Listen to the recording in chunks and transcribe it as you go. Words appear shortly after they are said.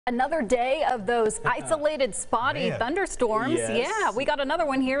Another day of those isolated spotty thunderstorms. Yes. Yeah, we got another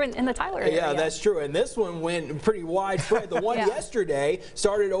one here in the Tyler area. Yeah, that's true. And this one went pretty widespread. The one yesterday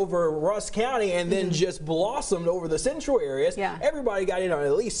started over Rusk County and then just blossomed over the central areas. Yeah. Everybody got in on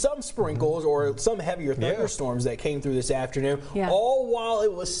at least some sprinkles or some heavier thunderstorms that came through this afternoon, all while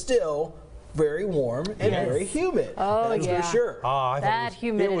it was still very warm and very humid. Oh, that's for sure. That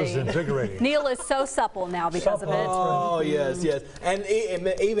humidity. It was invigorating. Neil is so supple now because of it. Oh, yes, yes. And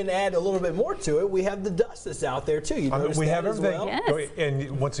even add a little bit more to it, we have the dust that's out there, too. You noticed we have that as well? Yes.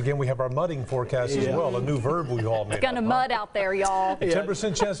 And once again, we have our mudding forecast as well, a new verb we all made. It's going to mud out there, y'all.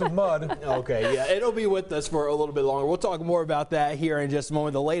 10% chance of mud. Okay, yeah, it'll be with us for a little bit longer. We'll talk more about that here in just a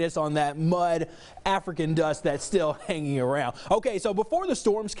moment. The latest on that mud African dust that's still hanging around. Okay, so before the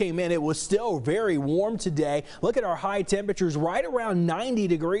storms came in, it was still very warm today. Look at our high temperatures, right around 90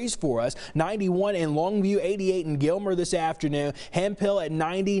 degrees for us. 91 in Longview, 88 in Gilmer this afternoon. Hemphill at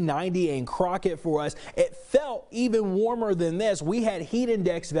 90, 90 in Crockett for us. It felt even warmer than this. We had heat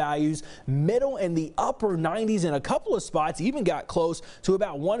index values middle and the upper 90s in a couple of spots, even got close to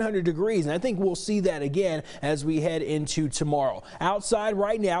about 100 degrees. And I think we'll see that again as we head into tomorrow. Outside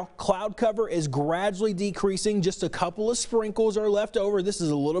right now, cloud cover is gradually decreasing. Just a couple of sprinkles are left over. This is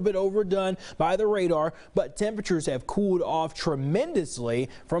a little bit overdone by the radar, but temperatures have cooled off tremendously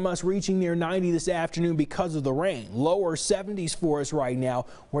from us reaching near 90 this afternoon because of the rain. Lower 70s for us right now.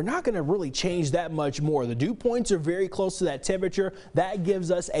 We're not going to really change that much more. The dew points are very close to that temperature. That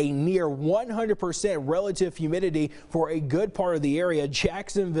gives us a near 100% relative humidity for a good part of the area.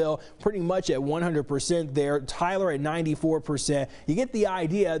 Jacksonville pretty much at 100% there. Tyler at 94%. You get the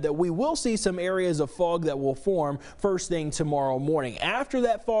idea that we will see some areas of fog that will form first thing tomorrow morning. After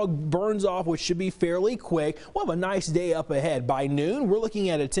that fog burns off, which should be fairly quick, we'll have a nice day up ahead. By noon, we're looking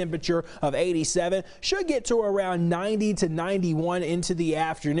at a temperature of 87. Should get to around 90 to 91 into the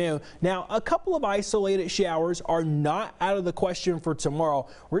afternoon. Now, a couple of isolated showers are not out of the question for tomorrow.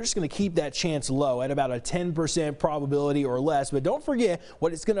 We're just going to keep that chance low at about a 10% probability or less. But don't forget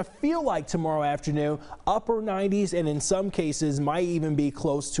what it's going to feel like tomorrow afternoon. Upper 90s, and in some cases might even be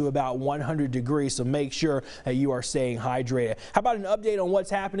close to about 100 degrees. So make sure that you are staying hydrated. How about an update on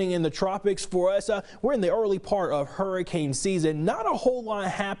what's happening in the tropics for us? We're in the early part of hurricane season. Not a whole lot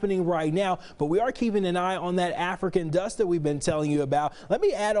happening right now, but we are keeping an eye on that African dust that we've been telling you about. Let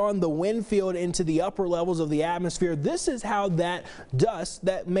me add on the wind field into the upper levels of the atmosphere. This is how that dust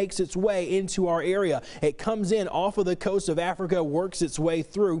that makes its way into our area. It comes in off of the coast of Africa, works its way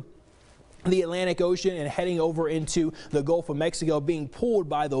through the Atlantic Ocean and heading over into the Gulf of Mexico, being pulled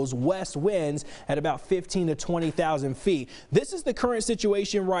by those west winds at about 15 to 20,000 feet. This is the current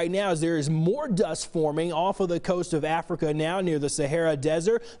situation right now, as there is more dust forming off of the coast of Africa now near the Sahara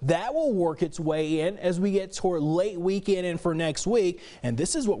Desert. That will work its way in as we get toward late weekend and for next week. And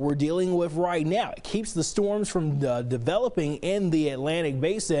this is what we're dealing with right now. It keeps the storms from developing in the Atlantic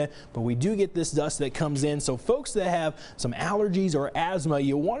Basin, but we do get this dust that comes in. So folks that have some allergies or asthma,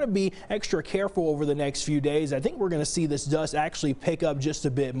 you want to be extra careful over the next few days. I think we're going to see this dust actually pick up just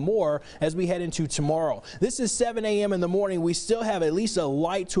a bit more as we head into tomorrow. This is 7 a.m. in the morning. We still have at least a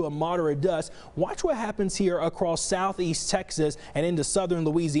light to a moderate dust. Watch what happens here across southeast Texas and into southern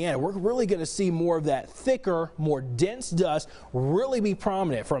Louisiana. We're really going to see more of that thicker, more dense dust really be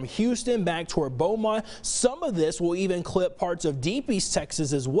prominent from Houston back toward Beaumont. Some of this will even clip parts of deep east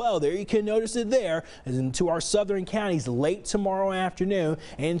Texas as well. There you can notice it there, as into our southern counties late tomorrow afternoon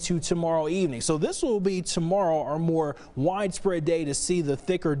into tomorrow evening. So this will be tomorrow our more widespread day to see the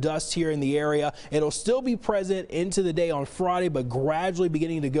thicker dust here in the area. It'll still be present into the day on Friday, but gradually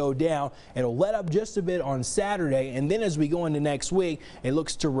beginning to go down. It'll let up just a bit on Saturday, and then as we go into next week, it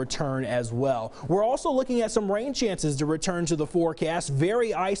looks to return as well. We're also looking at some rain chances to return to the forecast.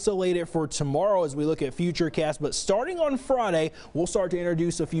 Very isolated for tomorrow as we look at futurecast, but starting on Friday, we'll start to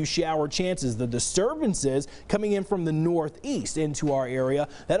introduce a few shower chances. The disturbances coming in from the northeast into our area,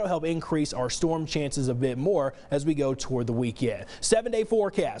 that'll help increase our storm chances a bit more as we go toward the weekend. 7-day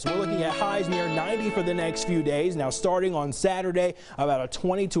forecast. We're looking at highs near 90 for the next few days. Now starting on Saturday, about a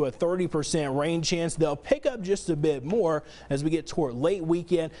 20 to a 30% rain chance. They'll pick up just a bit more as we get toward late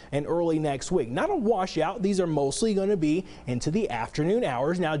weekend and early next week. Not a washout. These are mostly going to be into the afternoon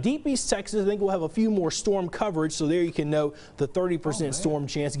hours. Now deep east Texas, I think we'll have a few more storm coverage. So there you can note the 30% storm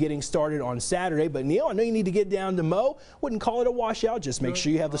chance getting started on Saturday. But Neil, I know you need to get down to Mo. Wouldn't call it a washout. Just make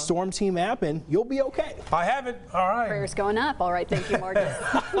sure you have the storm team app and you'll be okay. I have it. All right. Prayers going up. All right. Thank you, Marcus.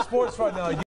 Sports right now.